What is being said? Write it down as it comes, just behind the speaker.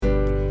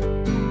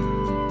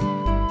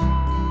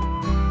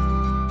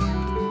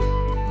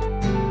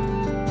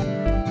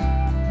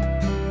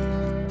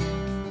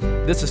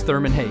This is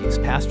Thurman Hayes,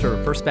 pastor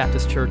of First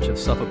Baptist Church of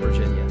Suffolk,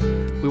 Virginia.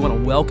 We want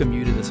to welcome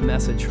you to this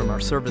message from our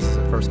services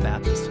at First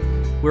Baptist.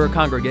 We're a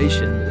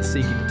congregation that is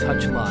seeking to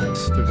touch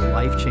lives through the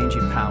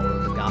life-changing power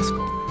of the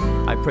gospel.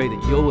 I pray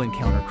that you'll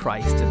encounter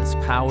Christ in his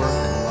power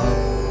and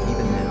love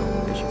even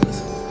now as you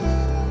listen.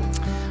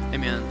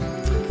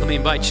 Amen. Let me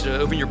invite you to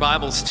open your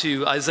Bibles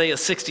to Isaiah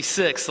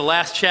 66, the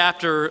last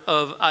chapter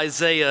of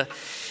Isaiah.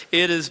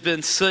 It has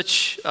been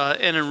such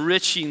an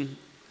enriching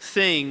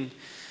thing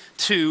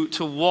to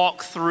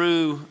walk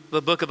through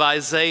the book of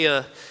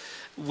Isaiah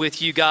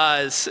with you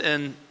guys.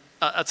 And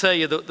I'll tell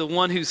you, the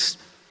one who's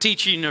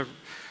teaching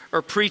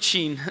or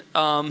preaching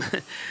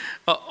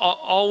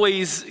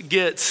always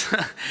gets,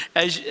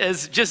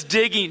 as just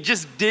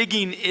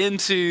digging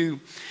into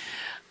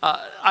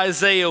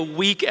Isaiah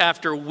week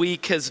after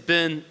week has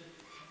been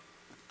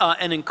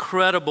an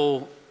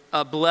incredible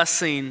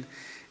blessing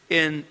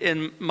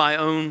in my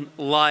own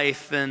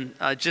life. And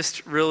I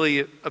just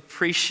really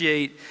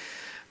appreciate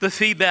the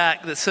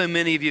feedback that so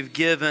many of you have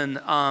given.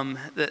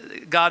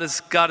 That God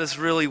has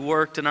really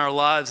worked in our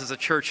lives as a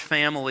church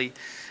family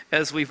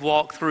as we've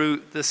walked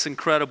through this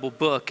incredible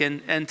book.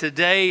 And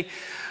today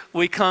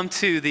we come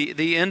to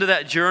the end of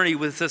that journey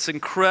with this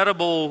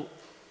incredible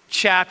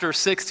chapter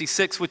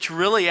 66, which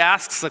really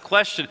asks the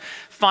question,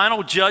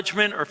 final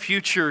judgment or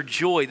future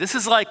joy? This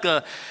is like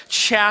a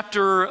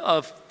chapter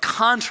of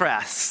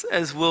contrasts,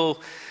 as we'll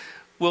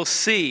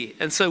see.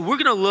 And so we're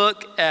going to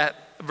look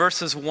at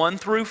verses 1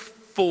 through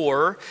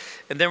 4,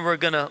 and then we're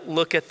going to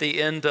look at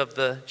the end of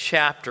the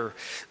chapter.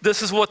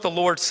 This is what the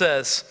Lord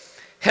says: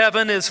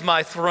 "Heaven is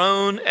my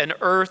throne and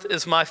earth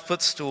is my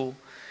footstool.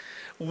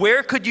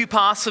 Where could you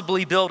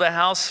possibly build a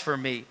house for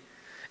me?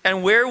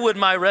 And where would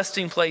my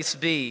resting place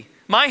be?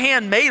 My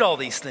hand made all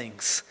these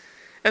things,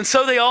 and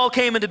so they all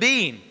came into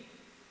being."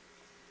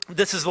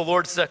 This is the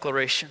Lord's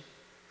declaration.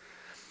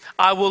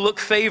 "I will look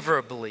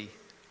favorably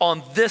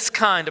on this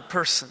kind of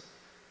person,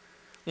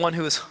 one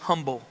who is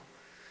humble,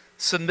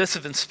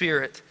 submissive in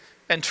spirit,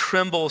 and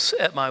trembles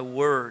at my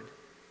word.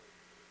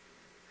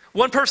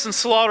 One person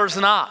slaughters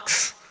an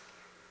ox,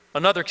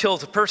 another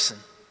kills a person.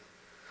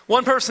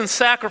 One person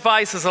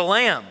sacrifices a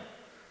lamb,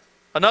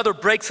 another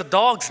breaks a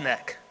dog's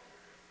neck.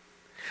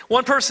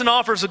 One person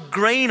offers a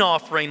grain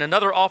offering,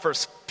 another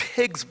offers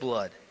pig's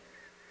blood.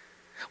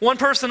 One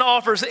person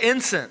offers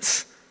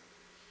incense,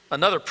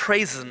 another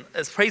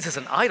praises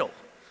an idol.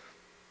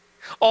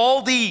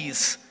 All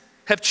these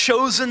have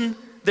chosen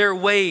their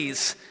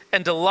ways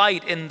and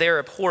delight in their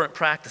abhorrent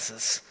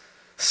practices.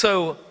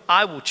 So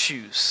I will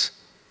choose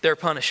their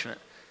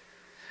punishment,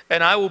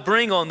 and I will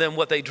bring on them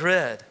what they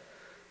dread.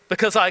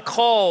 Because I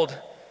called,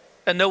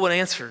 and no one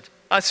answered.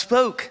 I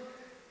spoke,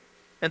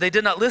 and they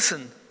did not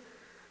listen.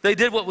 They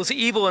did what was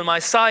evil in my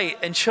sight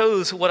and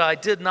chose what I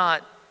did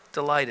not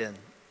delight in."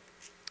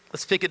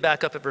 Let's pick it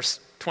back up at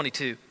verse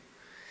 22.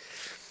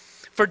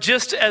 "For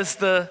just as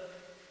the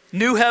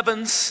new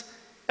heavens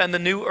and the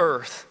new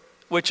earth,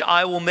 which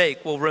I will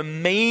make, will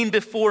remain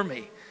before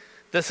me,"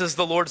 this is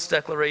the Lord's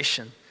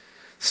declaration,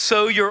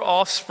 "so your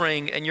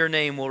offspring and your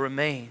name will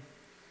remain.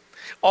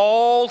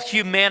 All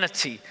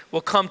humanity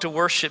will come to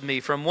worship me,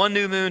 from one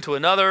new moon to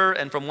another,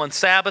 and from one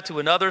Sabbath to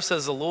another,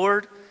 says the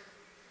Lord.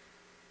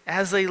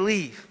 As they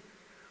leave,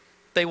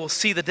 they will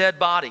see the dead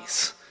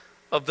bodies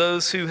of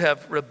those who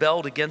have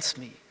rebelled against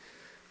me.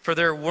 For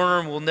their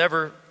worm will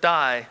never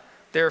die,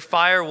 their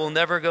fire will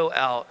never go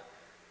out,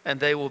 and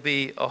they will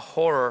be a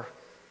horror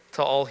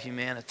to all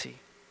humanity."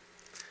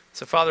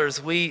 So, Father, as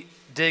we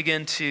dig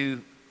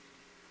into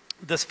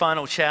this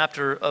final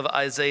chapter of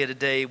Isaiah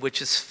today,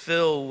 which is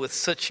filled with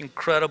such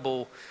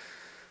incredible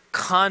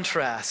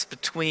contrast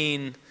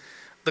between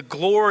the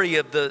glory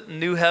of the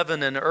new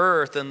heaven and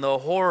earth and the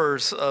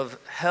horrors of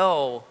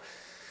hell,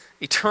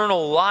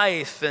 eternal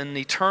life and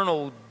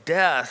eternal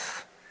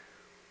death,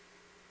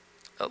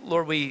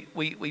 Lord,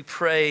 we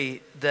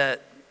pray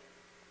that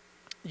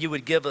you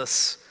would give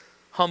us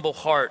humble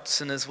hearts,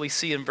 and as we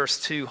see in verse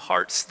 2,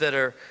 hearts that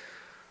are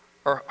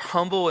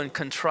humble and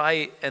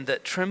contrite and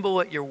that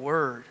tremble at your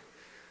word.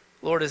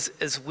 Lord,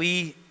 as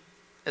we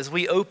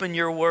open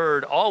your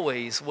word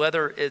always,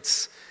 whether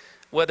it's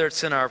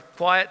in our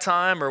quiet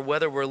time or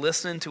whether we're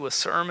listening to a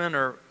sermon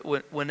or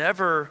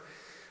whenever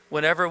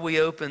we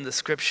open the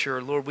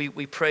scripture, Lord,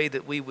 we pray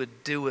that we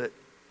would do it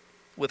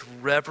with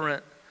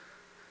reverent,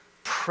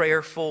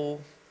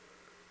 prayerful,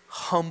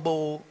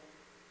 humble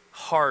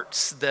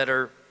hearts that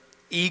are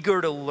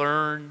eager to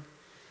learn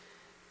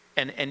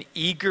and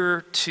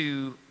eager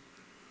to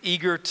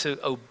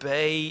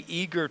obey,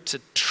 eager to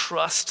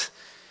trust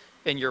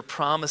in your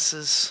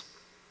promises,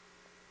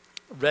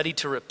 ready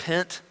to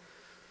repent,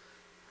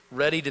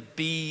 ready to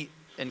be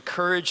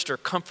encouraged or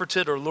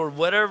comforted, or Lord,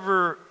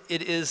 whatever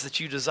it is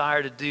that you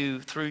desire to do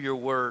through your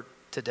word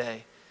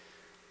today.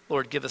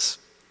 Lord, give us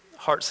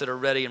hearts that are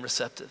ready and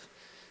receptive.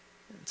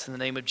 It's in the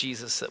name of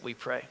Jesus that we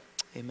pray.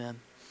 Amen.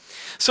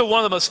 So one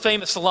of the most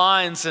famous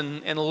lines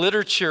in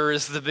literature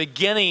is the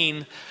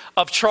beginning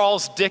of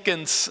Charles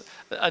Dickens'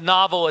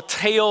 novel, A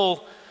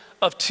Tale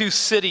of Two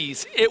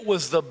Cities. It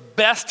was the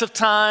best of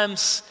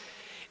times.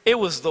 It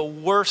was the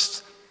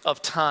worst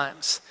of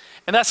times.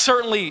 And that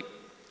certainly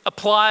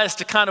applies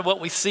to kind of what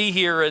we see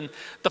here in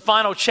the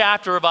final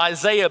chapter of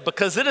Isaiah,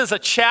 because it is a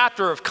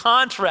chapter of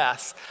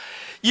contrast.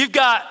 You've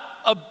got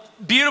a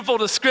beautiful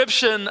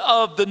description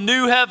of the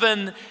new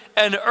heaven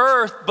and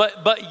earth,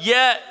 but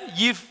yet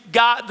you've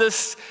got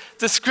this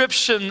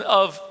description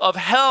of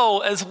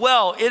hell as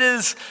well. It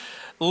is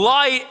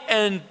light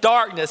and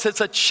darkness.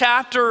 It's a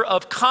chapter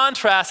of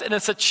contrast, and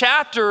it's a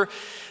chapter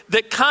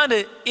that kind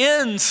of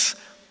ends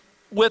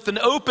with an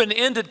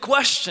open-ended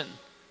question: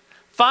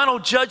 final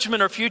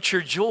judgment or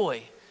future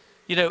joy?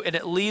 And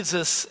it leaves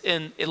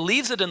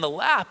it in the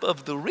lap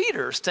of the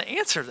readers to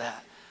answer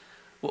that.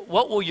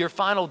 What will your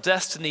final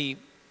destiny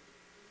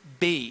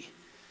be?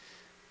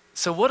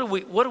 So what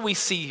do we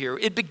see here?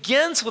 It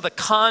begins with a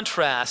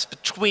contrast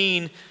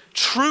between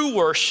true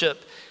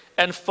worship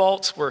and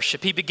false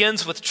worship. He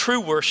begins with true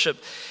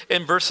worship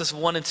in verses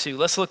 1 and 2.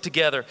 Let's look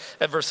together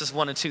at verses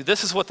 1 and 2.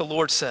 This is what the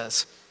Lord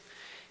says: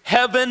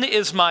 "Heaven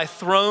is my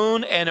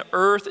throne and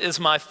earth is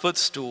my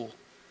footstool.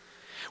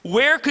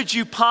 Where could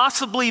you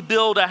possibly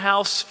build a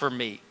house for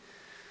me?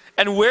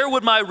 And where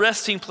would my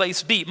resting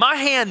place be? My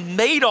hand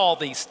made all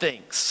these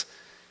things,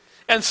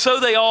 and so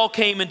they all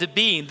came into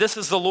being." This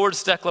is the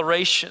Lord's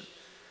declaration.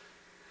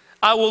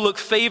 "I will look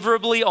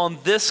favorably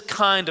on this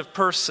kind of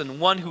person,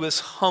 one who is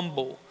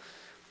humble,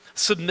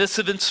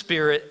 submissive in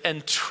spirit,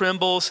 and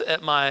trembles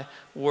at my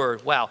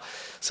word." Wow.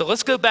 So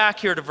let's go back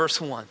here to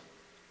verse 1.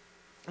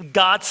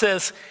 God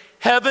says,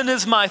 "Heaven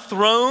is my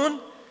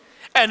throne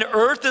and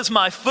earth is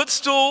my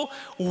footstool.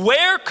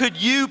 Where could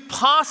you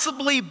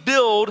possibly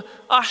build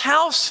a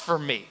house for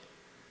me?"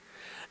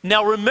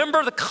 Now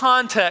remember the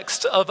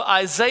context of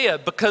Isaiah,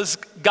 because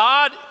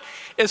God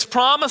is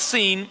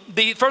promising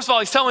first of all,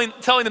 he's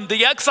telling them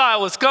the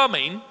exile is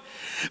coming,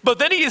 but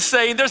then he is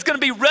saying there's going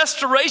to be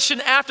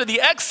restoration after the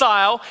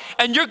exile,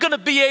 and you're going to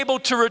be able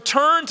to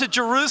return to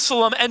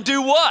Jerusalem and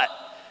do what?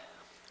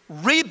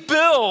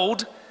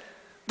 Rebuild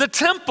the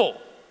temple.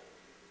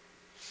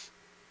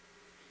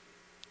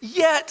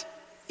 Yet,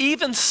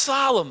 even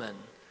Solomon,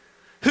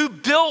 who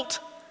built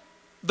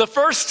the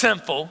first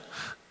temple,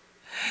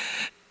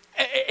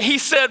 he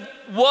said,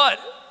 what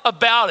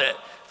about it?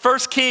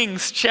 1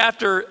 Kings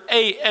chapter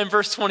 8 and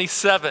verse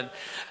 27.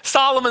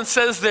 Solomon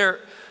says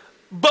there,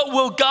 "But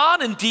will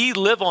God indeed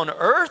live on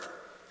earth?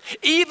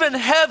 Even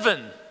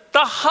heaven,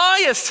 the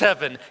highest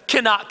heaven,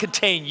 cannot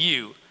contain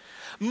you,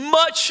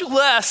 much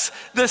less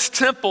this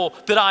temple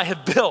that I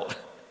have built."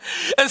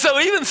 And so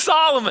even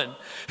Solomon,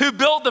 who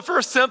built the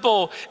first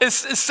temple, is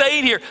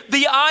saying here,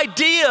 the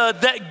idea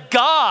that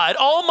God,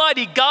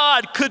 Almighty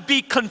God, could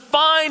be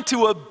confined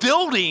to a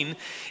building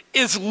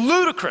is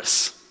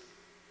ludicrous.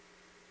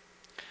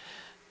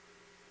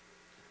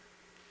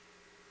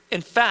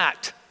 In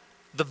fact,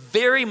 the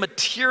very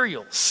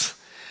materials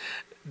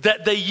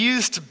that they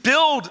used to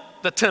build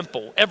the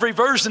temple, every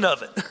version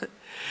of it,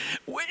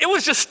 it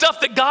was just stuff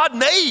that God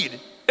made.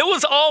 It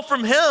was all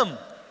from him.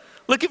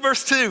 Look at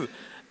verse 2.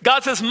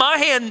 God says, "My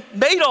hand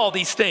made all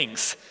these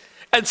things,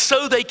 and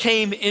so they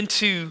came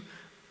into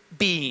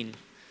being."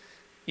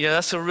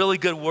 That's a really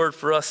good word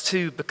for us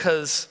too,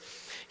 because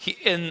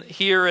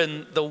here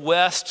in the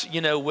West,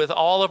 with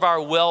all of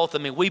our wealth,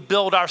 we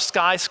build our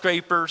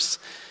skyscrapers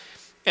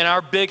and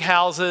our big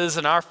houses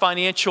and our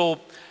financial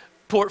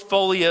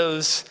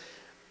portfolios,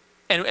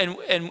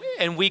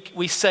 and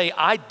we say,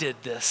 "I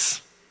did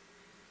this.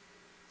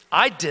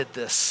 I did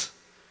this."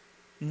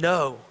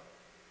 No.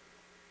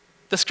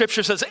 The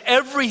scripture says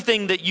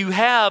everything that you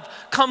have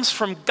comes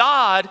from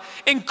God,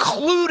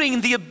 including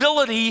the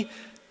ability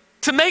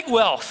to make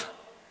wealth.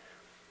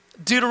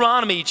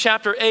 Deuteronomy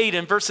chapter 8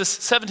 and verses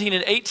 17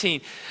 and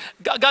 18.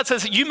 God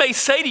says, "You may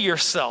say to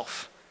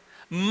yourself,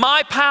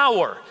 my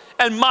power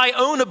and my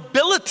own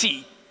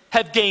ability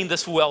have gained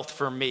this wealth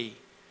for me.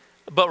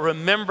 But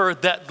remember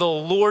that the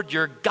Lord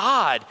your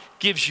God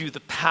gives you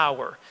the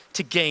power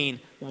to gain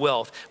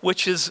wealth,"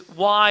 which is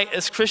why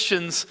as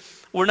Christians,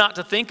 we're not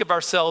to think of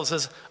ourselves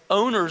as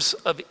owners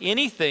of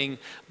anything,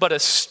 but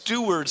as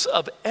stewards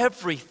of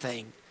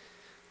everything.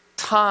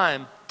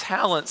 Time,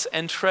 talents,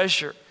 and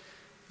treasure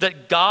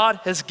that God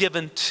has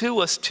given to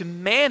us to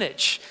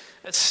manage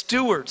as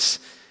stewards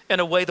in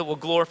a way that will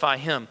glorify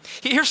him.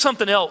 Here's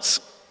something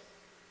else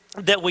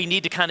that we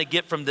need to kind of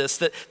get from this,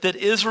 that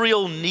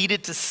Israel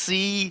needed to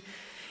see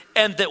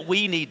and that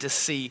we need to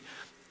see.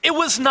 It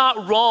was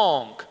not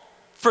wrong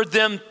for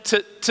them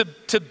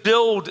to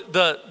build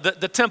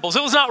the temples.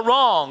 It was not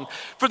wrong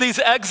for these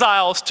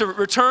exiles to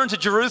return to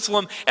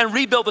Jerusalem and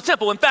rebuild the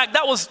temple. In fact,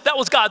 that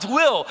was God's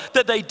will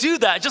that they do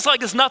that. Just like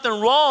there's nothing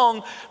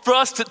wrong for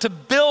us to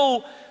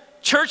build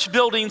church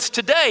buildings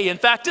today. In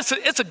fact,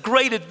 it's a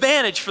great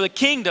advantage for the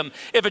kingdom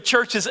if a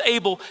church is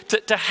able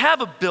to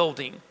have a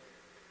building.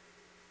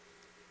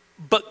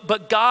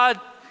 But God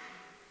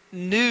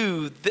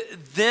knew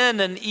then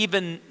and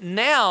even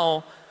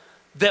now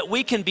that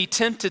we can be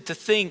tempted to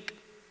think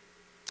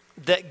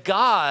that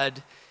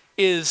God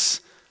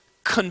is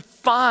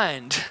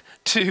confined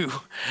to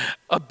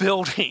a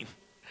building,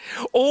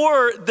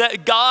 or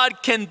that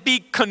God can be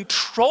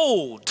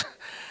controlled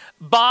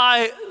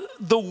by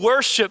the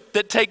worship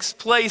that takes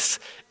place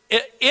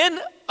in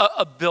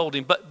a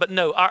building. But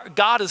no,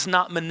 God is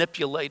not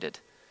manipulated.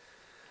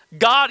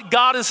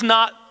 God is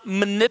not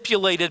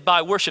manipulated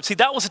by worship. See,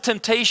 that was a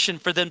temptation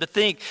for them to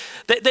think.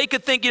 They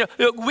could think,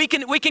 we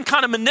can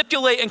kind of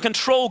manipulate and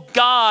control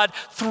God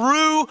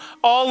through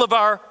all of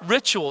our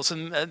rituals.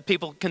 And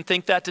people can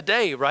think that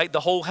today, right? The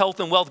whole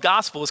health and wealth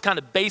gospel is kind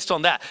of based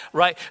on that,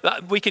 right?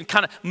 We can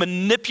kind of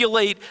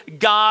manipulate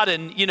God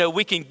and,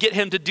 we can get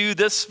him to do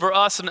this for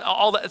us and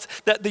all that.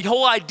 The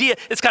whole idea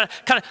is kind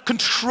of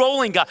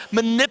controlling God,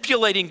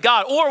 manipulating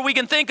God. Or we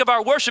can think of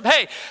our worship,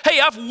 hey,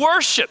 I've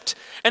worshiped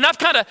and I've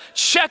kind of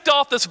checked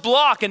off this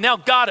block and now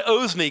God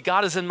owes me.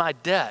 God is in my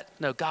debt.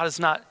 No, God is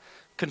not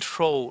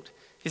controlled.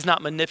 He's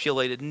not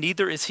manipulated.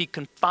 Neither is he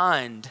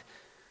confined.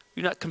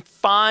 We do not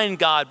confine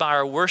God by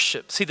our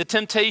worship. See, the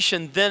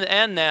temptation then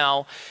and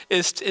now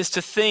is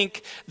to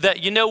think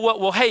that, you know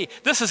what? Well, hey,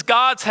 this is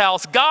God's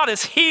house. God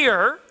is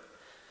here.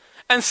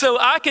 And so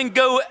I can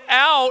go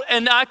out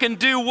and I can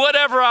do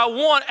whatever I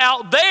want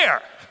out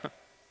there.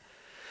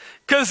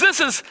 Because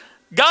this is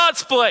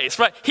God's place,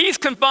 right? He's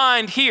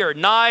confined here.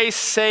 Nice,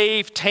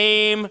 safe,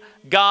 tame,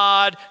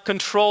 God,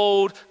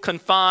 controlled,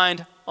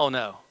 confined. Oh,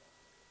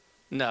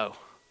 no.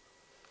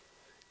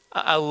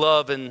 I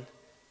love in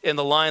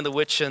The Lion, the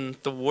Witch, and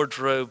the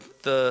Wardrobe,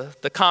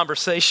 the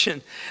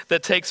conversation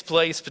that takes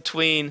place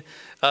between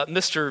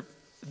Mr.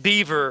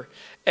 Beaver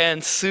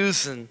and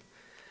Susan.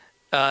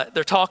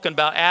 They're talking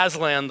about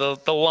Aslan,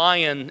 the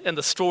lion in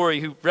the story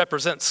who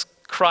represents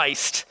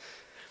Christ.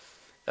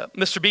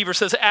 Mr. Beaver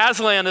says,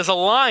 Aslan is a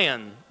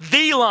lion,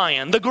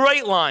 the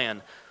great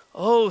lion.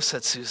 Oh,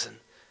 said Susan,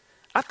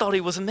 I thought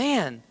he was a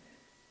man.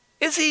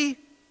 Is he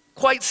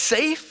quite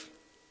safe?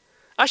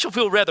 I shall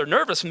feel rather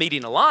nervous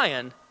meeting a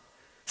lion.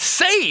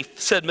 Safe,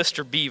 said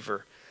Mr.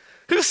 Beaver.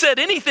 Who said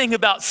anything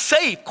about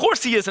safe? Of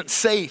course he isn't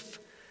safe,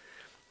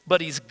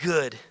 but he's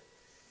good.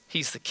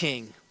 He's the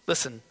king.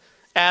 Listen,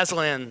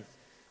 Aslan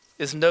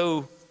is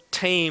no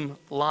tame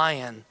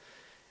lion,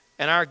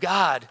 and our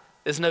God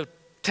is no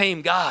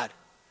tame God.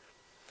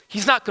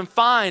 He's not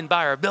confined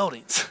by our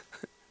buildings.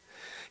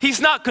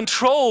 He's not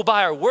controlled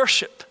by our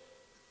worship.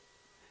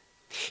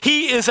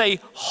 He is a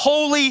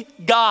holy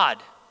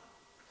God.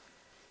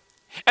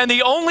 And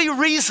the only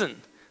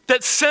reason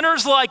that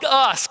sinners like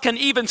us can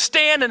even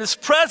stand in his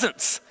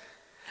presence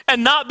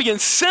and not be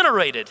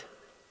incinerated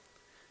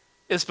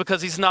is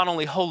because he's not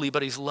only holy,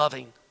 but he's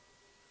loving.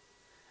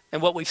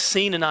 And what we've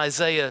seen in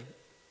Isaiah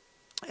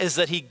is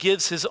that he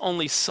gives his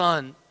only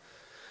son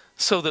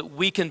so that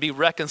we can be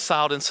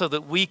reconciled and so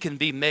that we can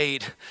be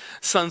made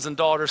sons and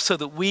daughters, so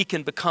that we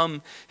can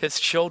become his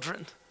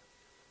children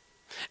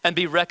and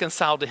be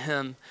reconciled to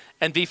him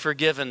and be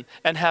forgiven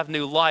and have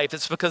new life.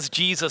 It's because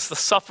Jesus, the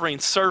suffering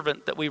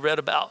servant that we read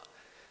about,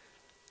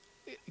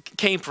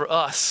 came for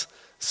us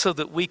so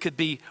that we could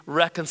be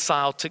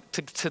reconciled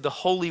to the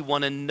Holy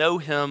One and know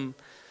him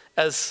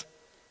as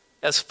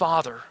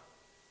Father.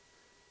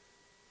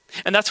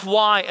 And that's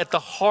why at the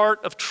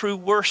heart of true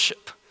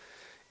worship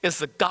is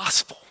the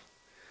gospel.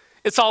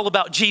 It's all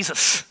about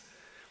Jesus.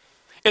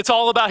 It's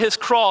all about his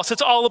cross.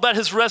 It's all about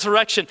his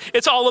resurrection.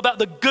 It's all about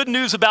the good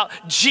news about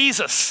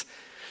Jesus.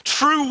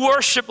 True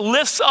worship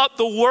lifts up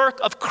the work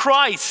of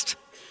Christ.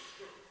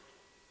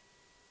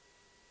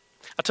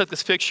 I took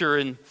this picture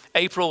in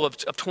April of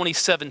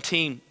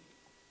 2017.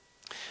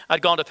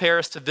 I'd gone to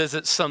Paris to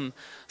visit some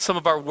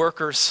of our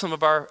workers, some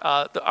of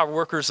our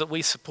workers that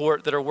we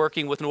support that are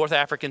working with North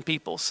African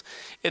peoples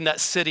in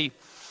that city.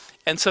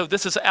 And so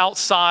this is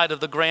outside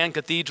of the Grand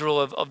Cathedral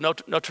of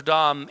Notre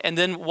Dame. And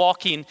then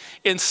walking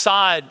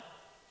inside,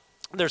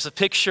 there's a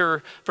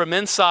picture from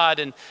inside.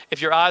 And if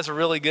your eyes are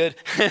really good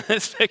in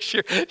this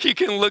picture, you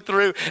can look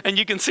through and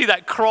you can see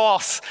that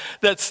cross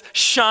that's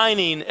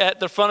shining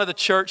at the front of the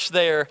church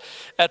there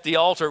at the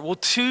altar. Well,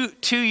 two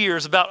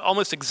years, about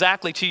almost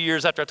exactly 2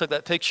 years after I took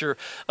that picture,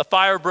 a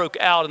fire broke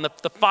out. And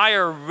the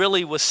fire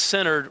really was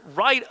centered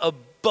right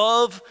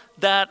above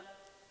that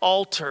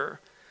altar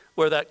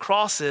where that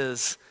cross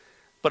is.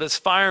 But as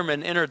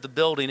firemen entered the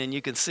building, and you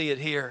can see it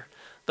here,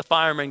 the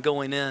firemen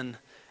going in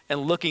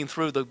and looking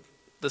through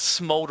the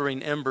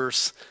smoldering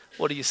embers,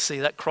 what do you see?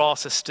 That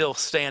cross is still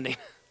standing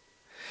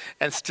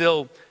and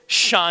still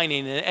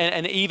shining.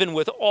 And even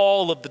with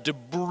all of the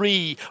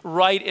debris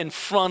right in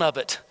front of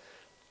it,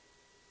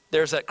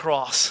 there's that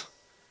cross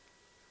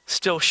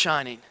still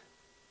shining.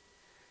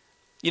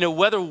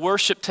 Whether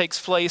worship takes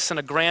place in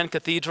a grand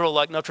cathedral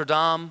like Notre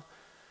Dame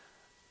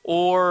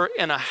or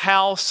in a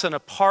house, an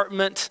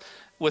apartment,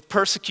 with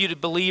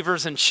persecuted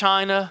believers in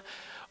China,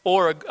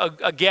 or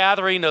a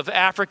gathering of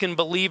African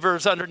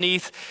believers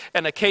underneath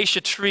an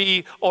acacia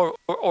tree, or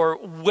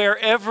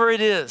wherever it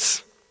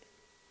is,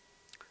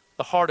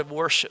 the heart of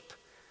worship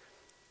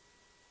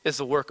is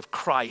the work of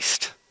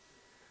Christ,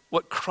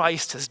 what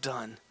Christ has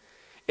done.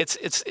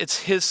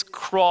 It's his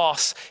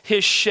cross,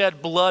 his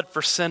shed blood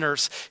for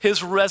sinners,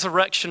 his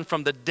resurrection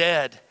from the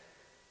dead.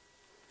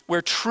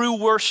 Where true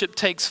worship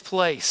takes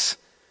place,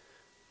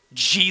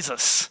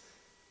 Jesus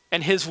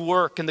and his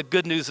work and the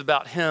good news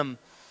about him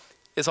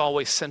is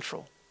always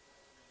central.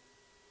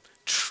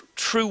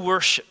 true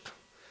worship.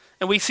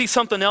 And we see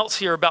something else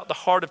here about the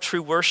heart of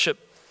true worship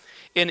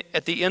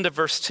at the end of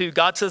verse 2.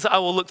 God says, I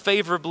will look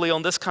favorably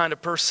on this kind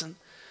of person,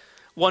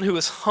 one who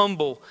is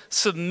humble,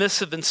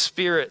 submissive in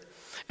spirit,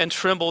 and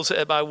trembles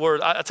at my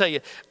word. I tell you,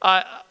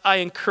 I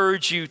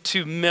encourage you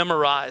to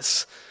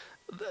memorize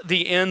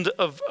the end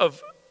of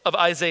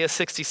Isaiah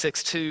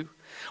 66:2.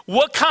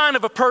 What kind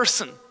of a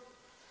person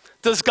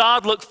does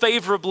God look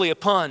favorably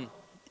upon?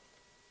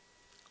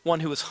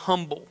 One who is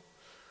humble,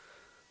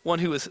 one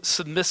who is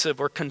submissive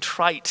or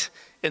contrite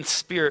in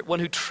spirit, one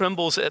who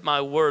trembles at my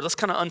word. Let's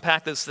kind of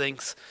unpack those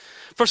things.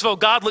 First of all,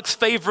 God looks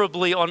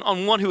favorably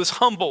on one who is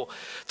humble.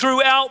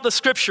 Throughout the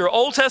scripture,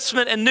 Old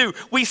Testament and New,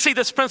 we see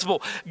this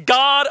principle.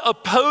 God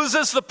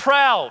opposes the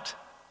proud,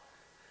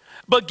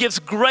 but gives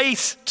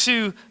grace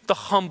to the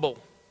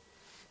humble.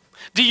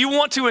 Do you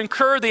want to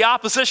incur the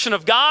opposition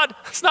of God?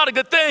 It's not a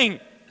good thing.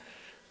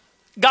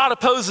 God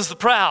opposes the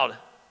proud,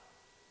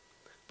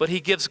 but he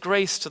gives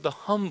grace to the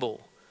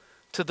humble,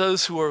 to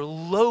those who are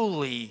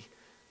lowly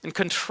and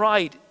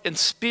contrite in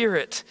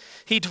spirit.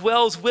 He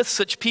dwells with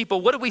such people.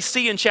 What do we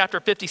see in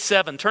chapter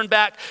 57? Turn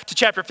back to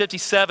chapter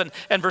 57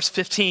 and verse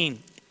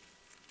 15.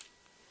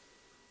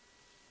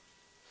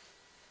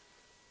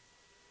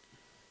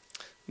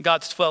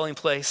 God's dwelling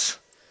place.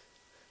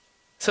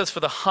 It says, for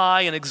the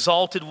high and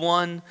exalted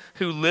one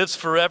who lives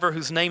forever,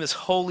 whose name is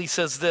holy,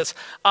 says this,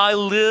 I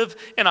live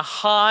in a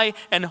high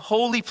and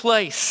holy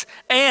place,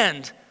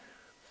 and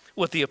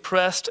with the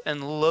oppressed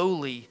and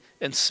lowly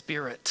in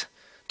spirit,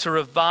 to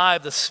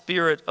revive the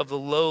spirit of the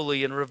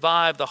lowly and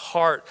revive the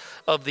heart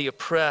of the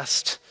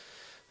oppressed.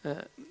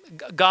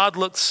 God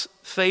looks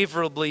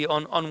favorably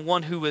on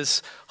one who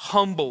is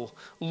humble,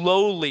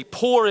 lowly,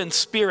 poor in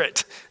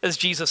spirit, as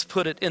Jesus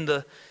put it in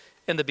the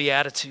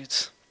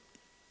Beatitudes.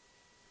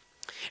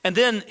 And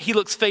then he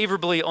looks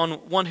favorably on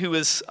one who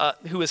is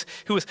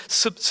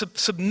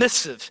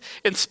submissive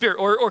in spirit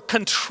or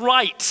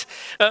contrite.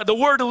 The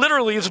word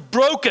literally is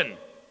broken.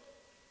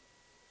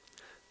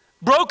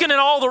 Broken in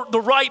all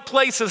the right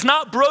places,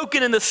 not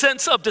broken in the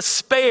sense of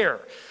despair,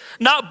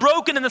 not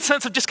broken in the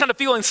sense of just kind of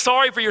feeling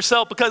sorry for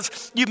yourself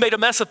because you've made a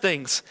mess of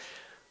things,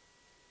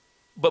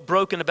 but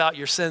broken about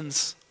your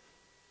sins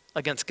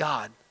against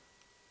God.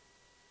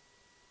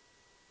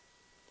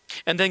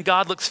 And then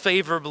God looks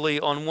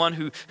favorably on one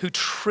who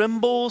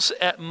trembles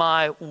at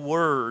my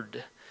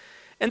word.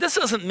 And this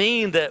doesn't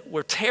mean that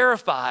we're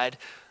terrified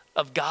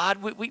of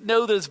God. We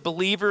know that as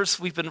believers,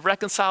 we've been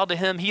reconciled to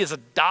him. He has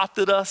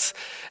adopted us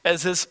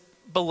as his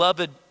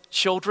beloved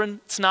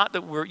children. It's not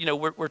that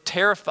we're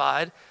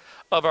terrified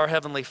of our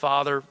Heavenly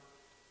Father.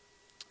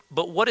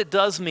 But what it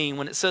does mean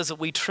when it says that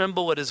we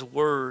tremble at his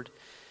word,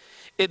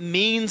 it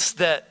means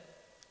that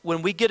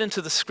when we get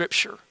into the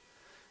scripture,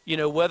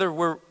 whether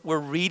we're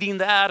reading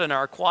that in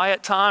our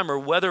quiet time or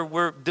whether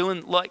we're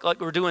doing like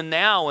we're doing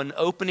now and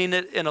opening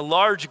it in a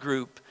large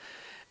group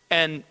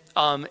and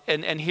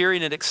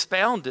hearing it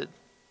expounded,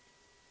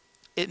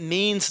 it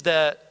means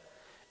that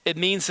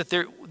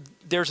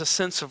there's a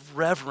sense of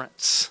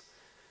reverence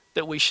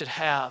that we should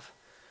have.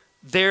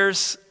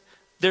 There's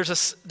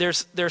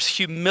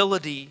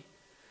humility.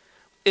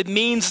 It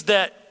means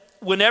that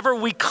whenever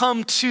we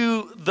come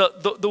to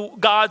the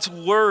God's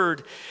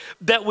word,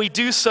 that we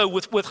do so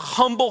with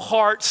humble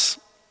hearts,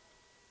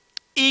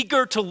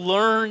 eager to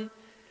learn,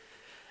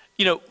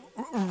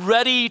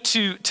 ready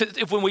to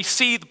when we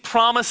see the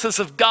promises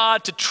of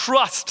God, to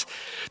trust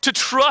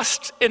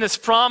in his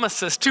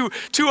promises, to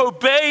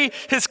obey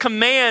his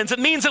commands. It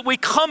means that we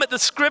come at the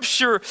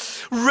scripture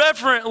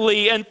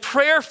reverently and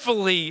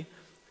prayerfully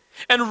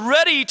and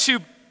ready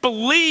to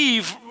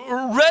believe,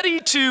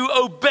 ready to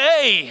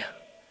obey.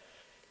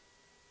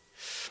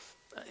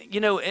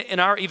 In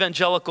our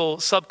evangelical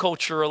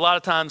subculture, a lot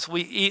of times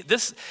we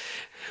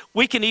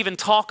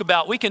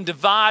can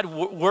divide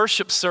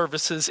worship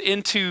services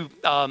into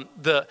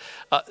the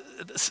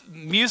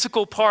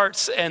musical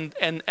parts and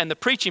the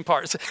preaching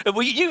parts.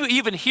 You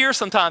even hear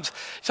sometimes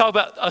talk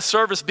about a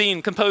service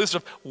being composed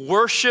of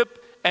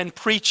worship and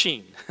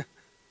preaching,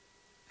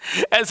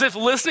 as if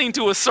listening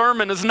to a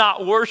sermon is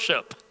not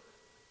worship.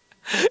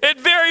 It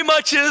very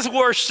much is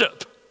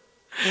worship.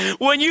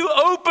 When you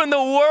open the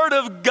Word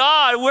of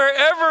God,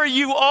 wherever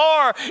you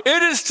are,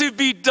 it is to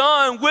be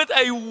done with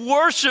a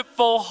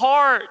worshipful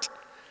heart,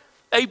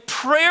 a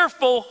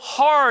prayerful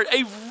heart,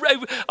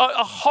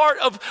 a heart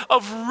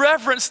of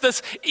reverence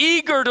that's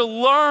eager to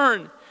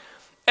learn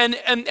and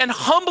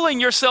humbling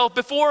yourself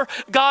before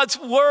God's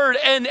Word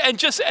and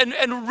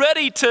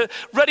ready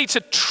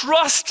to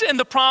trust in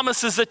the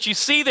promises that you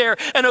see there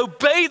and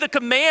obey the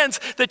commands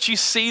that you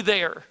see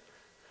there.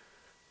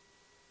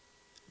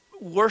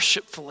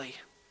 Worshipfully,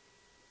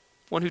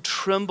 one who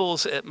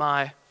trembles at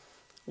my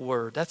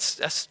word.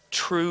 That's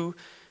true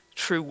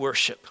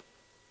worship.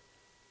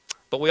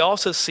 But we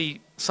also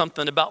see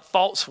something about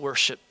false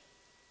worship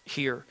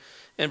here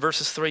in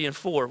verses 3 and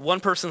 4. One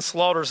person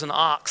slaughters an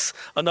ox,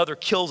 another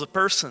kills a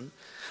person.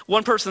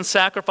 One person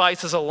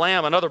sacrifices a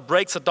lamb, another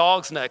breaks a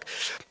dog's neck.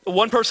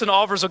 One person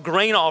offers a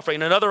grain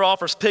offering, another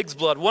offers pig's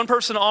blood. One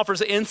person offers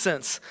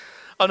incense,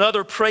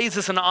 another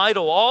praises an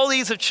idol. All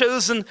these have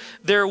chosen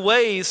their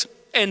ways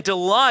and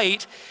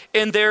delight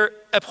in their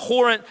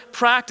abhorrent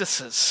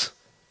practices.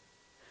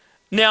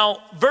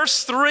 Now,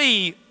 verse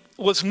 3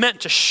 was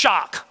meant to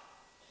shock.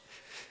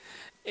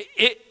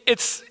 It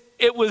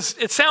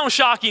sounds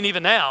shocking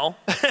even now,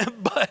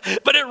 but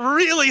it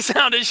really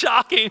sounded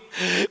shocking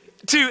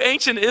to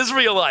ancient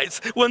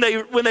Israelites when they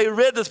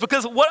read this,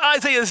 because what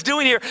Isaiah is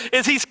doing here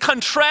is he's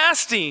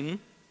contrasting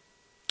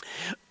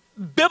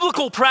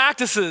biblical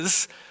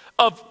practices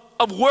of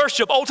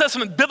worship, Old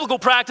Testament biblical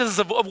practices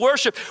of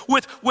worship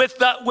with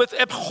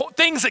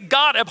things that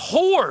God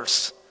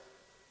abhors.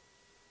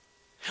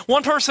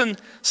 One person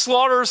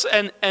slaughters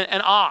an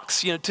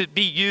ox, to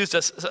be used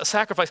as a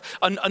sacrifice.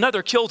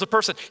 Another kills a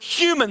person.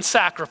 Human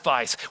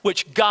sacrifice,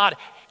 which God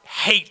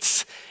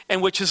hates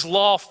and which his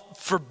law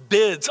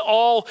forbids.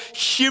 All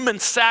human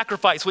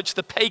sacrifice, which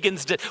the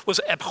pagans did, was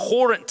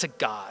abhorrent to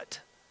God.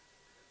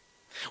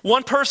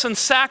 One person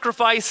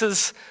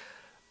sacrifices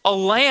a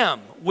lamb,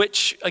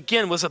 which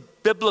again was a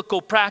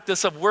biblical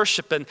practice of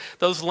worship, and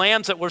those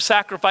lambs that were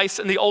sacrificed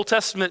in the Old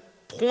Testament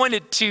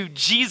pointed to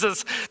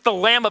Jesus, the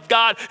Lamb of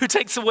God, who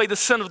takes away the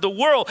sin of the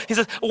world. He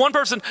says, one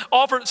person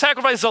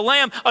sacrifices a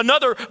lamb,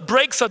 another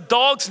breaks a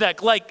dog's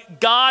neck. Like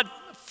God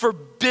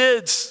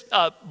forbids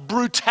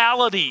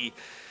brutality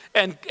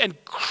and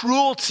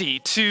cruelty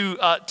to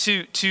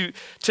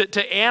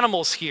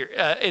animals here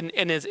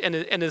in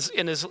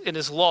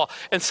his law.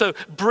 And so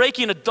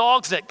breaking a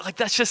dog's neck, like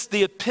that's just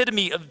the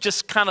epitome of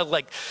just kind of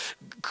like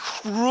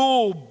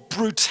cruel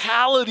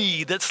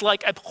brutality that's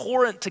like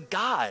abhorrent to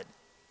God.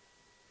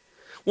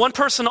 One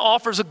person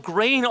offers a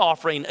grain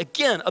offering,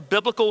 again, a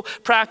biblical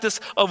practice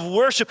of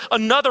worship.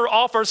 Another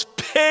offers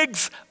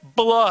pig's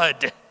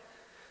blood,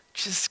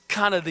 which is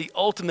kind of the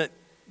ultimate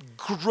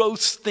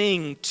gross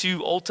thing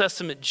to Old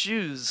Testament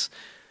Jews.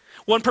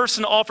 One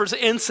person offers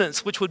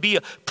incense, which would be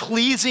a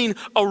pleasing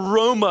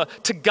aroma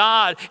to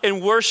God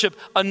in worship.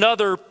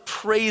 Another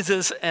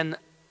praises an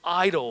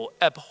idol,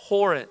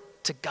 abhorrent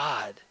to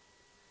God.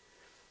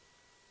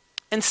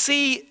 And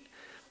see,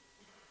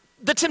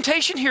 the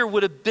temptation here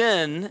would have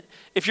been,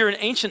 if you're an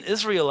ancient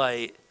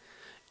Israelite,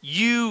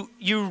 you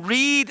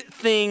read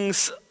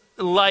things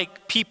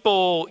like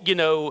people,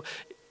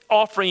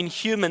 offering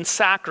human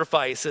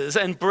sacrifices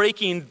and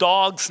breaking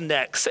dogs'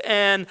 necks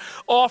and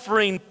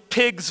offering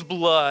pig's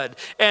blood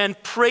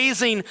and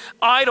praising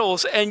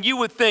idols, and you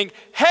would think,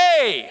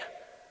 hey,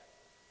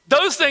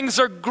 those things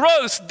are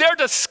gross, they're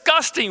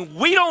disgusting,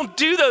 we don't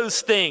do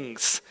those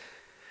things.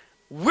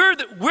 We're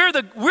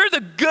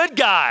the good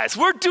guys.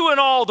 We're doing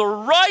all the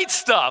right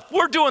stuff.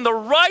 We're doing the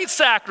right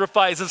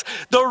sacrifices,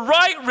 the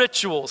right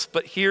rituals.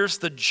 But here's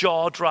the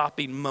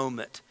jaw-dropping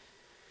moment.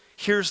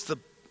 Here's the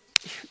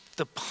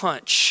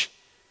punch.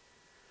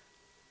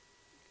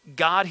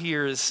 God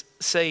here is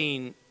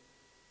saying,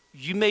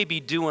 you may be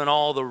doing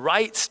all the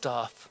right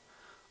stuff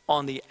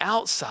on the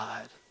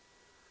outside,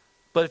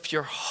 but if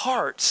your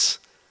hearts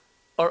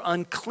are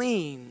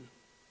unclean,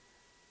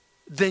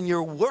 then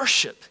your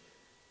worship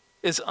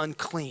is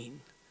unclean.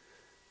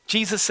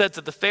 Jesus said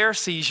to the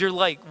Pharisees, you're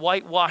like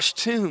whitewashed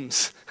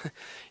tombs.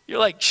 You're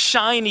like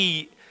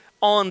shiny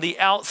on the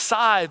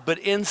outside, but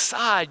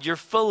inside you're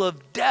full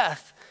of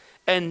death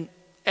and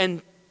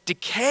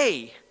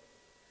decay.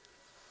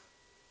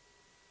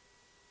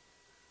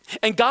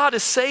 And God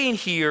is saying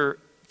here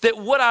that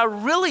what I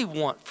really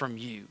want from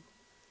you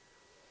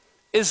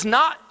is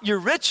not your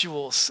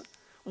rituals.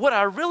 What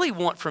I really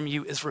want from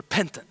you is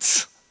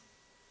repentance.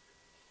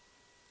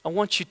 I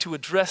want you to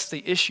address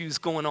the issues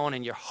going on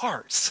in your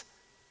hearts.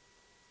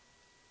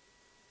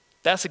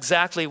 That's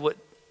exactly what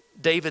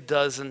David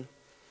does in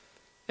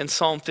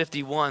Psalm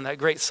 51, that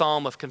great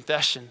psalm of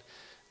confession.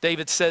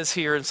 David says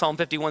here in Psalm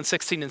 51,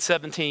 16 and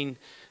 17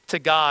 to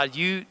God,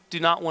 you do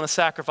not want a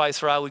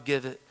sacrifice, or I would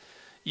give it.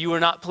 You are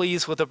not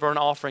pleased with a burnt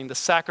offering. The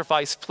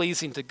sacrifice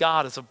pleasing to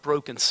God is a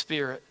broken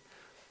spirit.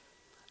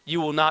 You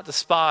will not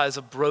despise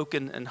a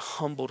broken and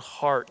humbled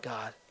heart,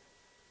 God.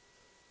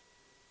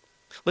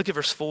 Look at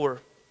verse 4.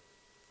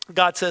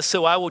 God says,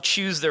 so I will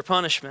choose their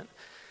punishment,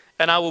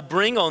 and I will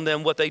bring on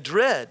them what they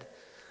dread.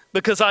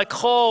 Because I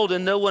called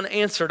and no one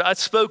answered. I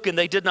spoke and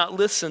they did not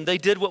listen. They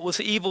did what was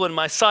evil in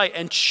my sight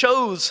and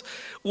chose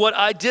what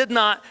I did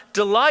not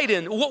delight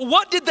in.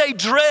 What did they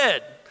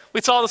dread? We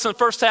saw this in the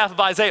first half of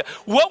Isaiah.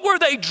 What were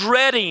they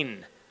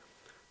dreading?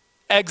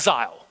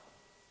 Exile.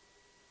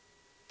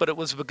 But it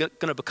was going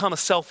to become a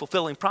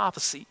self-fulfilling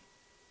prophecy.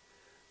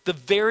 The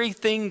very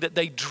thing that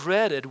they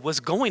dreaded was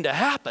going to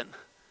happen,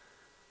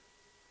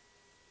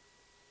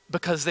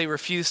 because they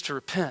refused to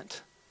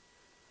repent.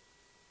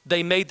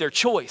 They made their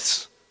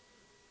choice.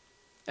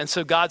 And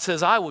so God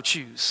says, I will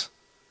choose.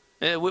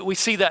 We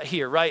see that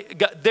here, right?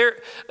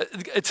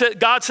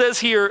 God says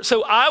here,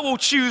 so I will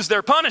choose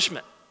their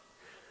punishment.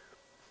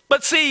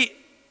 But see,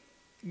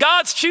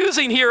 God's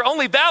choosing here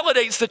only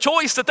validates the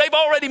choice that they've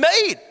already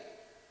made.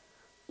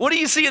 What do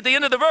you see at the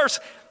end of the verse?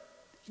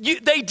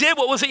 They did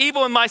what was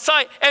evil in my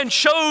sight and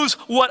chose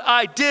what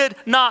I did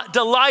not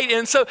delight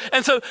in. So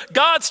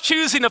God's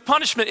choosing of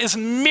punishment is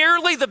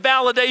merely the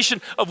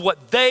validation of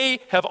what they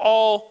have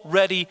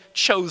already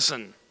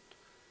chosen.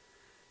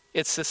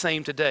 It's the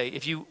same today.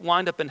 If you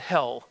wind up in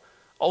hell,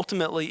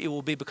 ultimately it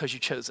will be because you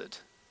chose it.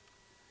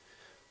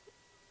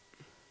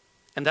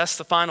 And that's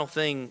the final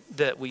thing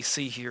that we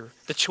see here,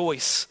 the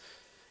choice,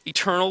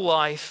 eternal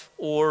life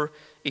or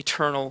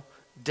eternal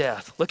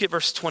death. Look at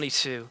verse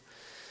 22.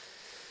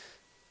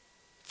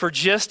 For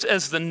just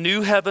as the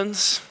new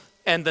heavens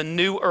and the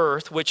new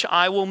earth, which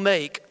I will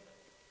make,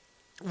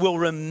 will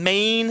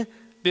remain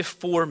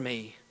before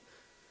me.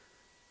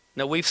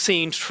 Now we've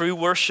seen true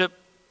worship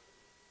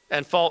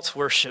and false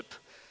worship,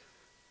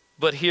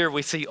 but here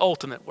we see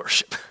ultimate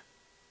worship.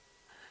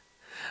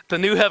 The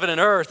new heaven and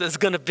earth is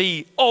going to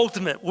be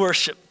ultimate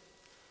worship.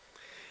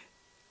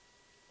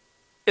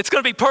 It's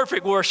going to be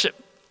perfect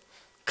worship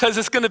because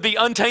it's going to be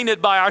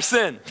untainted by our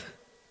sin.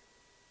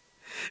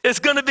 It's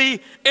going to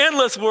be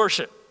endless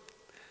worship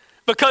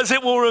because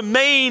it will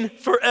remain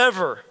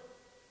forever.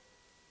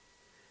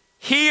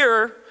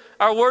 Here,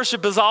 our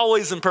worship is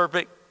always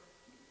imperfect,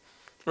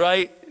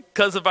 right?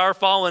 Because of our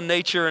fallen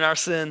nature and our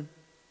sin.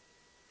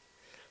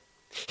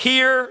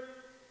 Here,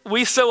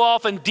 we so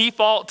often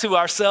default to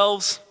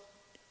ourselves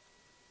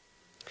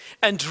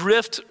and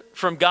drift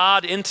from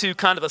God into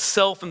kind of a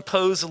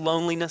self-imposed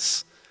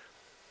loneliness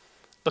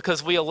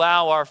because we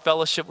allow our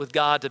fellowship with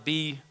God to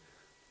be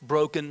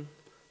broken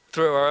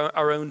through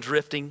our own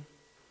drifting.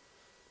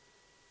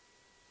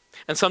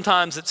 And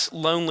sometimes it's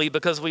lonely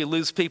because we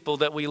lose people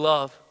that we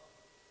love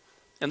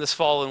in this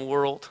fallen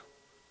world.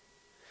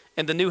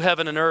 In the new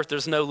heaven and earth,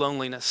 there's no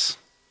loneliness.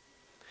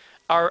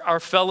 Our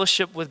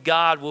fellowship with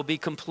God will be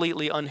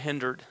completely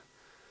unhindered.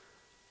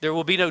 There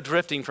will be no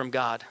drifting from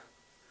God.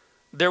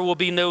 There will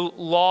be no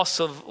loss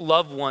of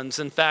loved ones.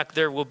 In fact,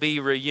 there will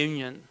be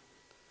reunion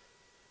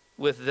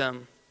with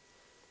them.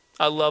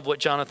 I love what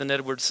Jonathan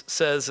Edwards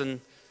says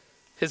in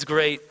his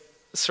great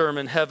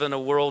sermon, Heaven, a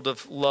World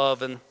of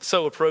Love, and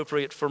so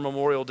appropriate for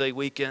Memorial Day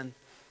weekend.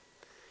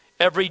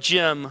 Every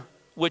gem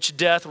which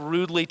death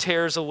rudely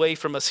tears away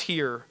from us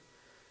here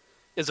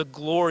is a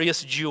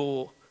glorious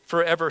jewel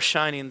forever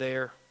shining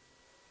there.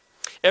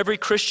 Every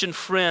Christian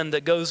friend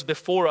that goes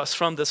before us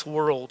from this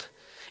world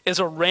is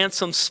a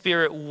ransomed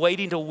spirit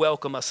waiting to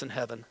welcome us in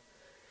heaven.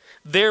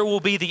 There will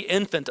be the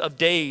infant of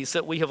days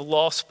that we have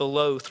lost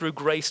below through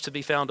grace to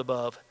be found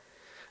above.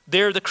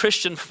 There the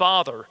Christian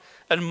father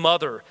and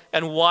mother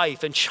and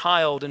wife and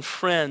child and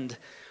friend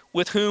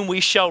with whom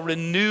we shall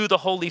renew the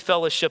holy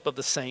fellowship of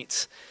the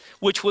saints,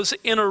 which was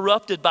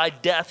interrupted by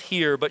death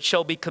here, but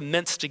shall be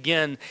commenced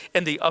again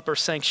in the upper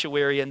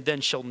sanctuary and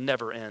then shall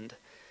never end.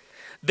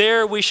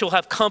 There we shall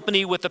have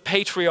company with the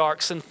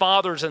patriarchs and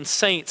fathers and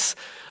saints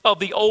of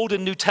the Old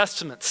and New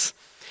Testaments,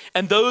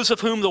 and those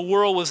of whom the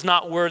world was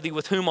not worthy,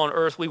 with whom on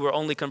earth we were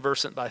only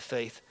conversant by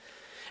faith.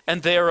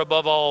 And there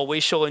above all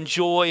we shall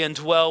enjoy and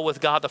dwell with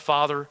God the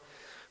Father,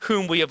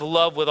 whom we have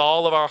loved with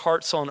all of our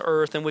hearts on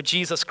earth, and with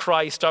Jesus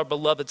Christ, our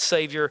beloved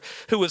Savior,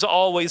 who has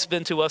always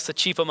been to us the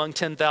chief among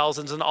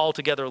 10,000s and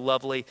altogether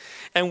lovely,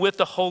 and with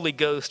the Holy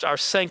Ghost, our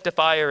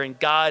sanctifier and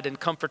guide and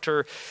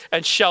comforter,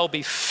 and shall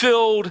be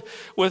filled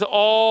with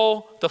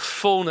all the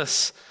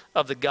fullness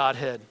of the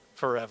Godhead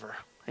forever.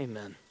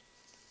 Amen.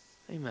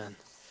 Amen.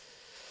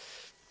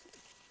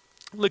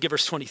 Look at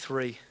verse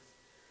 23.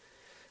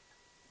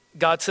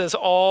 God says,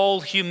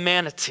 all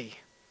humanity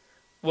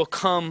will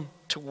come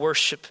to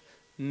worship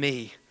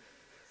me.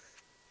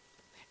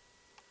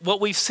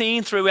 What we've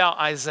seen throughout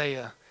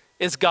Isaiah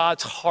is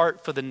God's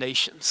heart for the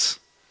nations.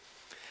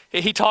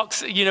 He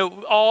talks,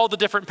 all the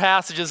different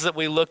passages that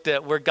we looked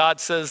at where God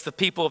says the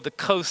people of the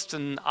coast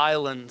and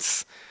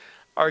islands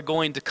are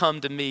going to come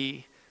to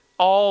me.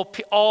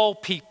 All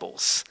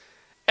peoples,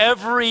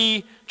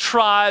 every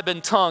tribe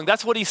and tongue.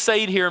 That's what he's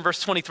saying here in verse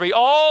 23.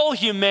 All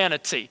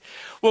humanity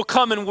will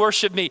come and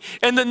worship me.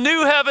 In the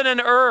new heaven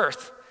and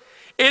earth,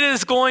 it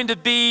is going to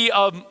be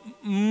a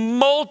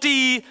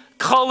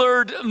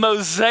multicolored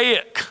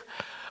mosaic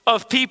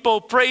of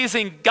people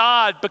praising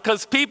God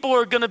because people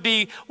are going to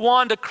be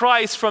won to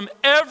Christ from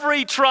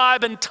every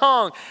tribe and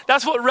tongue.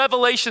 That's what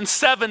Revelation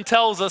 7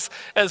 tells us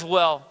as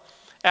well.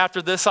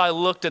 After this I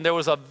looked, and there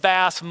was a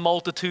vast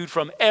multitude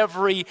from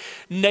every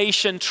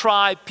nation,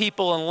 tribe,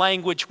 people, and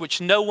language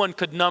which no one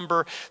could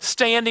number,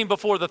 standing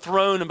before the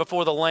throne and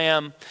before the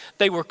Lamb.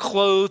 They were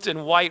clothed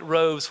in white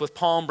robes with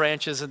palm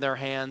branches in their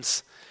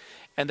hands.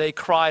 And they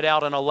cried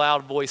out in a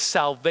loud voice,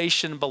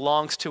 salvation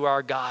belongs to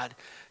our God,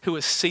 who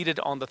is seated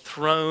on the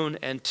throne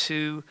and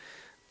to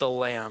the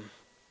Lamb.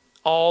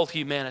 All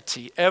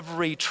humanity,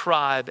 every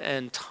tribe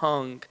and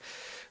tongue,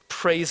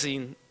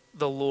 praising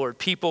the Lord.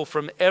 People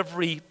from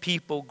every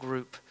people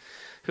group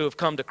who have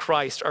come to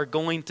Christ are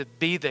going to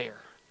be there.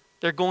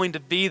 They're going to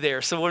be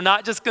there. So we're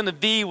not just going to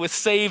be with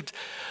saved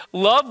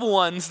loved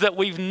ones that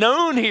we've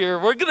known here.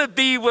 We're going to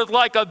be with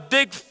like a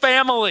big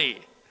family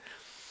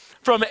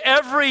from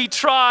every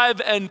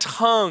tribe and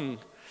tongue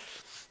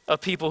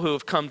of people who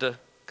have come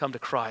to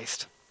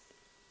Christ.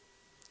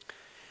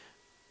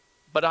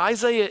 But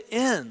Isaiah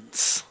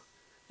ends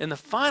in the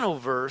final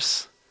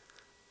verse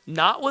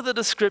not with a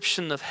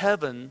description of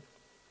heaven,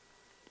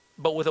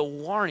 but with a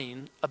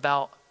warning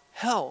about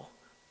hell.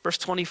 Verse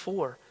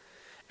 24,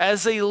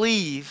 as they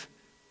leave,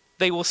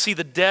 they will see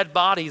the dead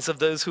bodies of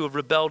those who have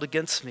rebelled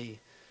against me.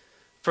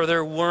 For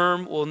their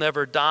worm will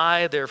never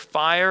die, their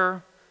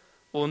fire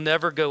will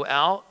never go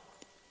out,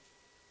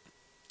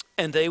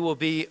 and they will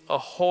be a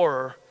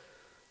horror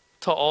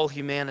to all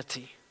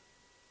humanity.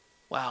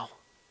 Wow.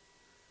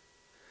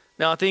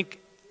 Now I think,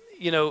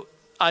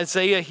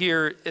 Isaiah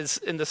here is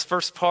in this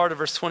first part of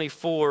verse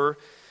 24,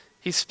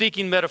 he's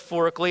speaking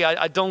metaphorically.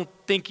 I don't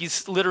think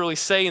he's literally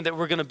saying that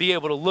we're going to be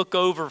able to look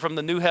over from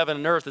the new heaven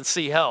and earth and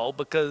see hell,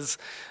 because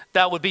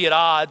that would be at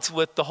odds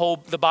with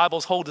the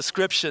Bible's whole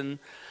description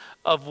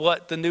of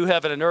what the new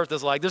heaven and earth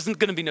is like. There's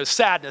going to be no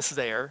sadness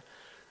there,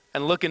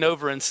 and looking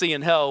over and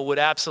seeing hell would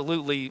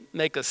absolutely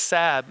make us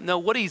sad. No,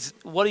 what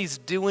he's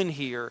doing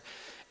here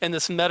in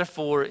this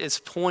metaphor is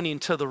pointing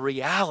to the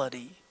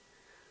reality.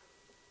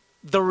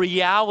 The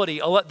reality.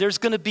 There's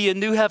going to be a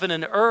new heaven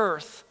and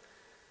earth.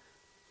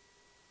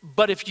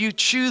 But if you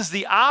choose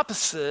the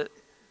opposite,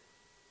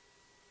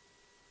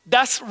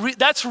 that's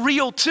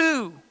real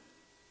too.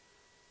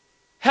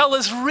 Hell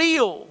is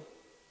real.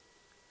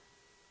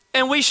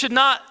 And we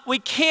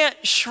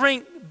can't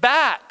shrink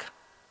back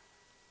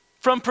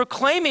from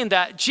proclaiming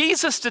that.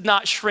 Jesus did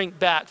not shrink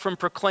back from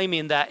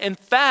proclaiming that. In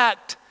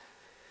fact,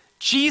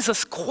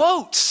 Jesus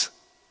quotes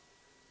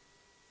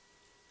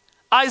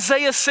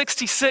Isaiah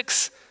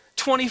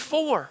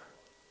 66:24.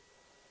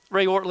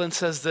 Ray Ortlund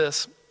says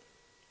this: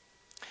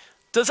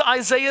 does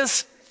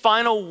Isaiah's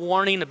final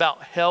warning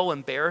about hell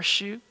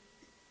embarrass you?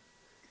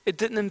 It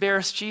didn't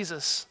embarrass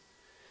Jesus.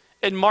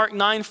 In Mark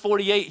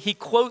 9:48, he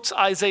quotes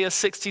Isaiah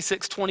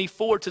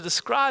 66:24 to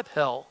describe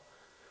hell.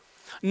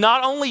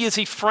 Not only is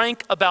he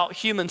frank about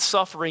human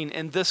suffering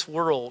in this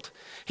world,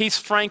 he's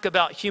frank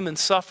about human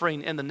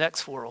suffering in the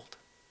next world.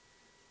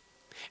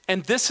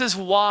 And this is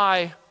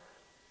why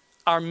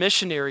our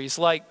missionaries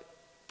like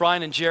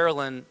Brian and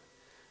Geraldine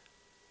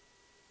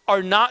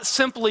are not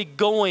simply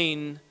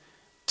going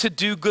to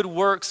do good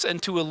works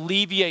and to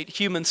alleviate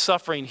human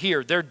suffering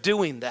here. They're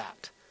doing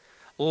that.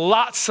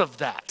 Lots of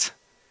that.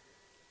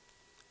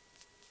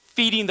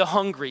 Feeding the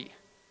hungry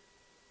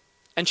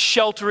and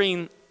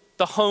sheltering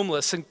the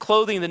homeless and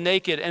clothing the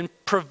naked and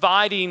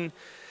providing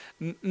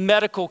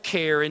medical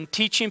care and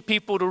teaching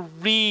people to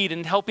read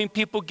and helping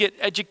people get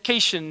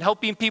education,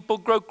 helping people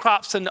grow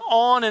crops, and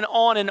on and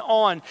on and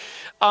on.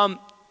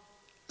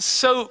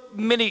 So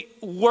many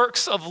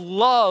works of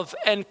love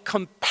and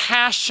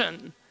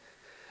compassion,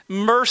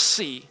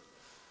 mercy,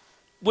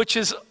 which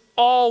is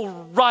all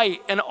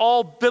right and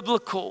all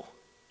biblical,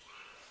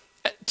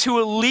 to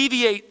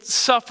alleviate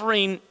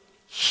suffering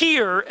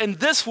here in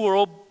this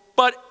world.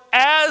 But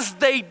as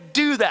they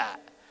do that,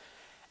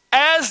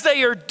 as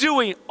they are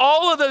doing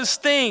all of those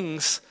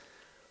things,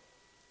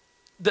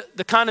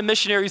 the kind of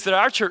missionaries that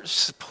our church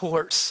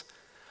supports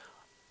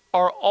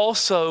are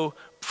also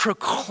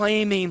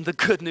proclaiming the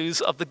good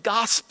news of the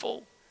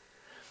gospel,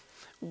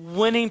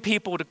 winning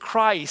people to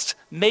Christ,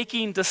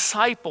 making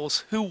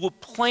disciples who will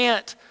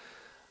plant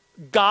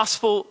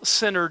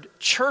gospel-centered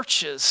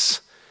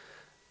churches,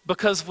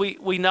 because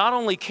we not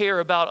only care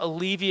about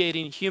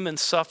alleviating human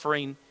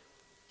suffering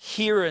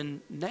here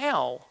and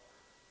now,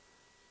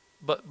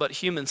 but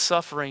human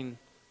suffering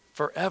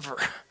forever.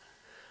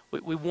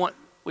 We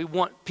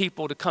want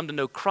people to come to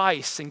know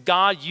Christ, and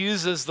God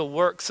uses the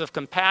works of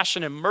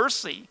compassion and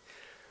mercy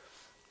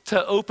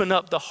to open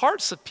up the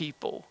hearts of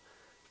people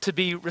to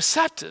be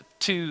receptive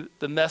to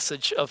the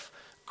message of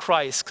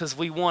Christ, because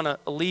we want to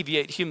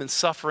alleviate human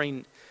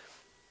suffering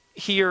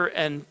here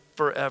and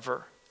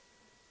forever.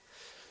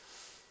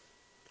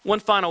 One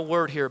final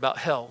word here about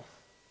hell.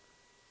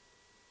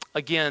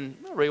 Again,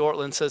 Ray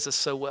Ortlund says this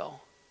so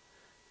well.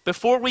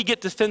 Before we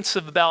get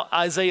defensive about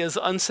Isaiah's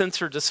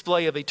uncensored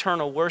display of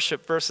eternal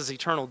worship versus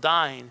eternal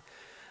dying,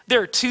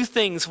 there are two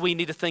things we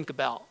need to think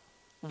about.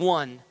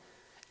 One,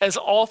 as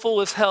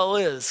awful as hell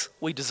is,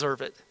 we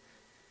deserve it.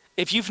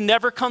 If you've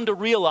never come to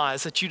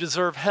realize that you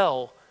deserve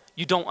hell,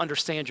 you don't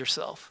understand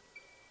yourself.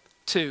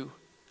 Two,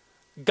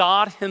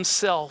 God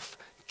himself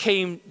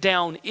came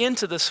down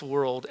into this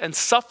world and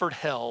suffered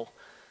hell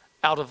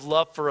out of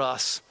love for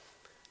us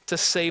to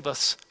save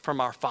us from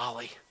our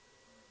folly.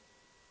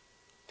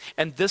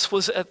 And this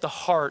was at the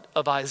heart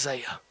of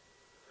Isaiah,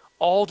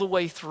 all the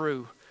way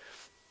through.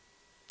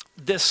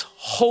 This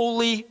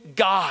holy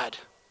God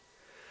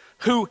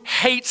who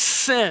hates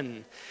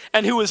sin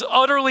and who is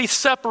utterly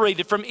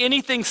separated from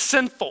anything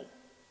sinful,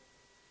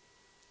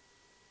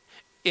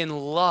 in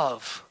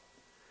love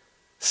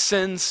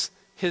sends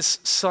his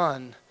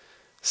son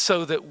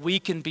so that we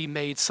can be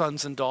made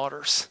sons and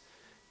daughters.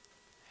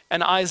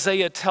 And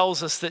Isaiah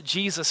tells us that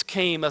Jesus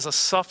came as a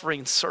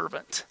suffering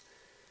servant,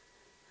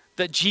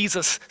 that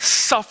Jesus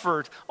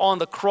suffered on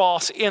the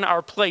cross in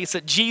our place,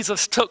 that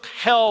Jesus took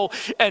hell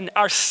and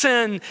our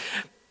sin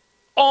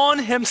on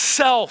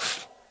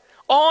himself,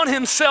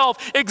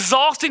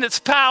 exhausting its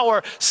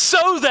power,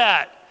 so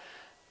that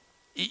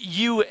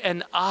you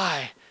and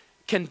I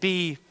can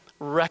be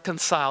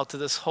reconciled to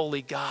this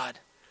holy God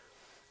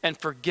and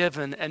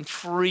forgiven and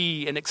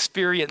free and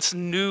experience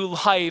new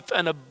life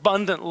and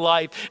abundant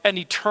life and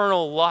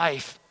eternal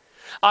life.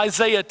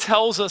 Isaiah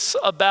tells us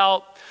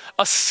about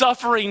a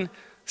suffering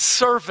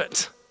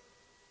servant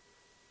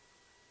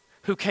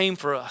who came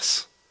for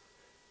us.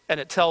 And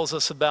it tells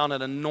us about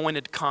an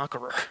anointed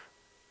conqueror,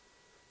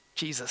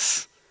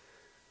 Jesus,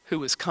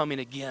 who is coming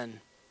again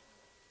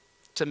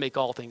to make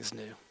all things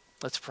new.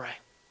 Let's pray.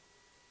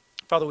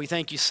 Father, we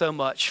thank you so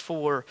much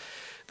for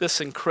this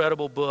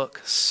incredible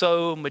book,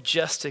 so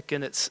majestic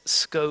in its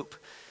scope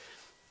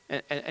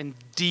and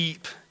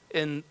deep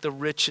in the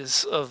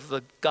riches of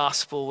the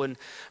gospel. And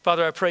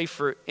Father, I pray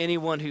for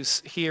anyone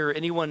who's here,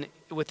 anyone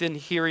within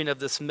hearing of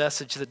this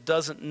message that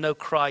doesn't know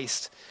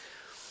Christ,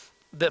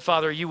 that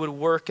Father, you would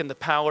work in the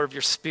power of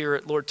your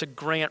Spirit, Lord, to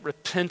grant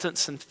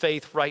repentance and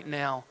faith right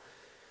now.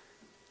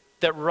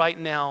 That right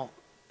now,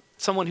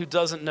 someone who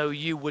doesn't know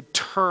you would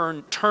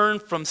turn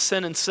from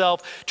sin and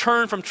self,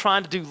 turn from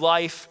trying to do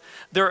life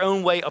their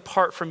own way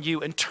apart from you,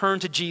 and turn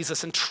to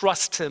Jesus and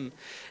trust him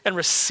and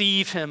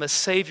receive him as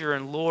Savior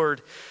and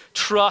Lord.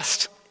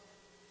 Trust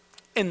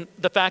in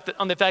the fact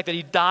that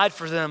he died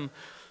for them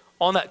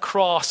on that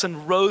cross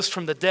and rose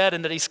from the dead,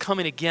 and that he's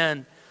coming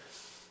again.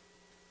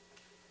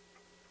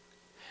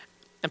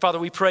 And Father,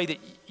 we pray that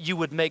you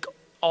would make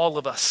all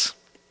of us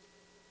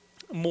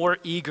more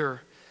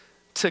eager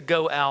to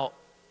go out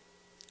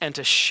and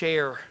to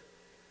share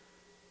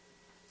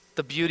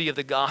the beauty of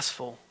the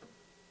gospel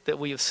that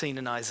we have seen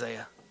in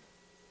Isaiah.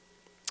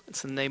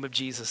 It's in the name of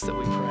Jesus that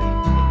we pray.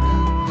 Amen.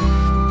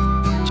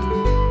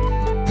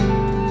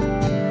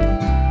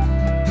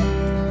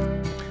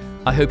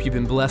 I hope you've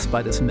been blessed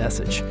by this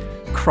message.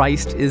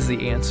 Christ is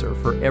the answer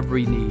for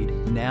every need,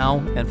 now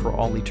and for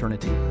all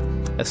eternity.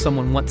 As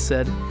someone once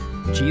said,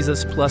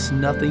 Jesus plus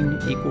nothing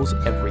equals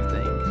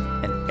everything,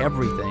 and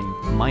everything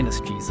minus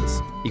Jesus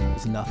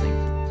equals nothing.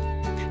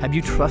 Have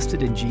you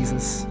trusted in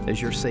Jesus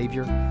as your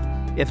Savior?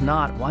 If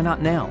not, why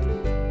not now?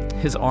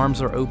 His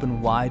arms are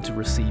open wide to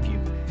receive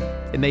you.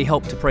 It may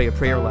help to pray a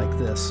prayer like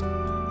this.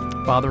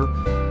 Father,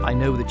 I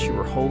know that you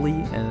are holy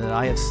and that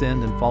I have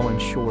sinned and fallen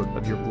short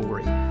of your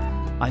glory.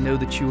 I know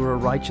that you are a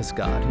righteous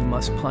God who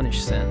must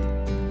punish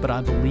sin, but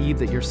I believe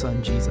that your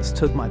Son Jesus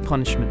took my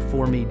punishment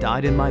for me,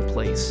 died in my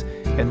place,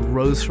 and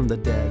rose from the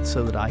dead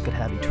so that I could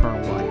have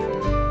eternal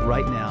life.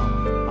 Right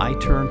now, I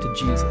turn to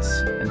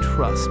Jesus and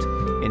trust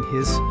in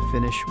his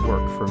finished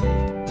work for me.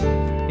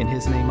 In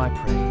his name I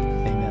pray,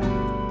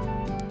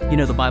 amen. You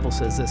know, the Bible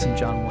says this in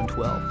John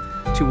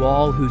 1:12, to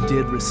all who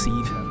did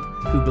receive him,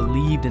 who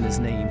believed in his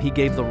name, he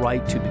gave the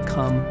right to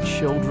become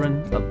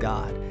children of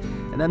God.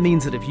 And that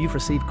means that if you've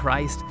received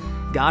Christ,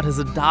 God has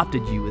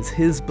adopted you as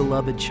his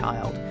beloved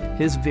child,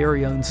 his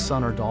very own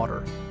son or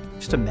daughter.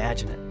 Just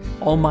imagine it.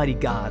 Almighty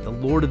God, the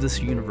Lord of this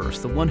universe,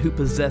 the one who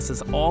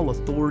possesses all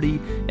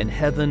authority in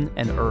heaven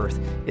and earth,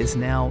 is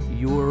now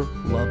your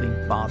loving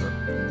Father,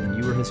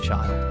 and you are his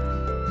child.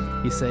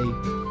 You say,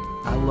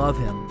 I love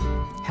him.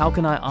 How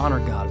can I honor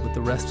God with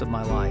the rest of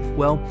my life?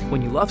 Well,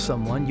 when you love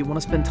someone, you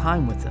want to spend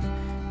time with them.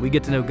 We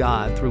get to know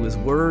God through his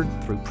word,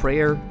 through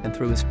prayer, and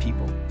through his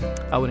people.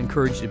 I would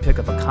encourage you to pick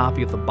up a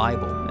copy of the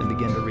Bible and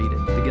begin to read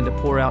it. Begin to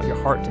pour out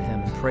your heart to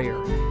him in prayer.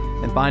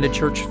 And find a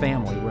church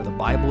family where the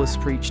Bible is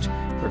preached,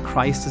 where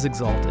Christ is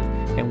exalted,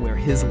 and where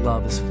his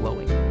love is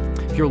flowing.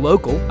 If you're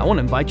local, I want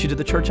to invite you to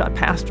the church I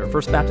pastor,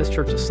 First Baptist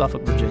Church of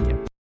Suffolk, Virginia.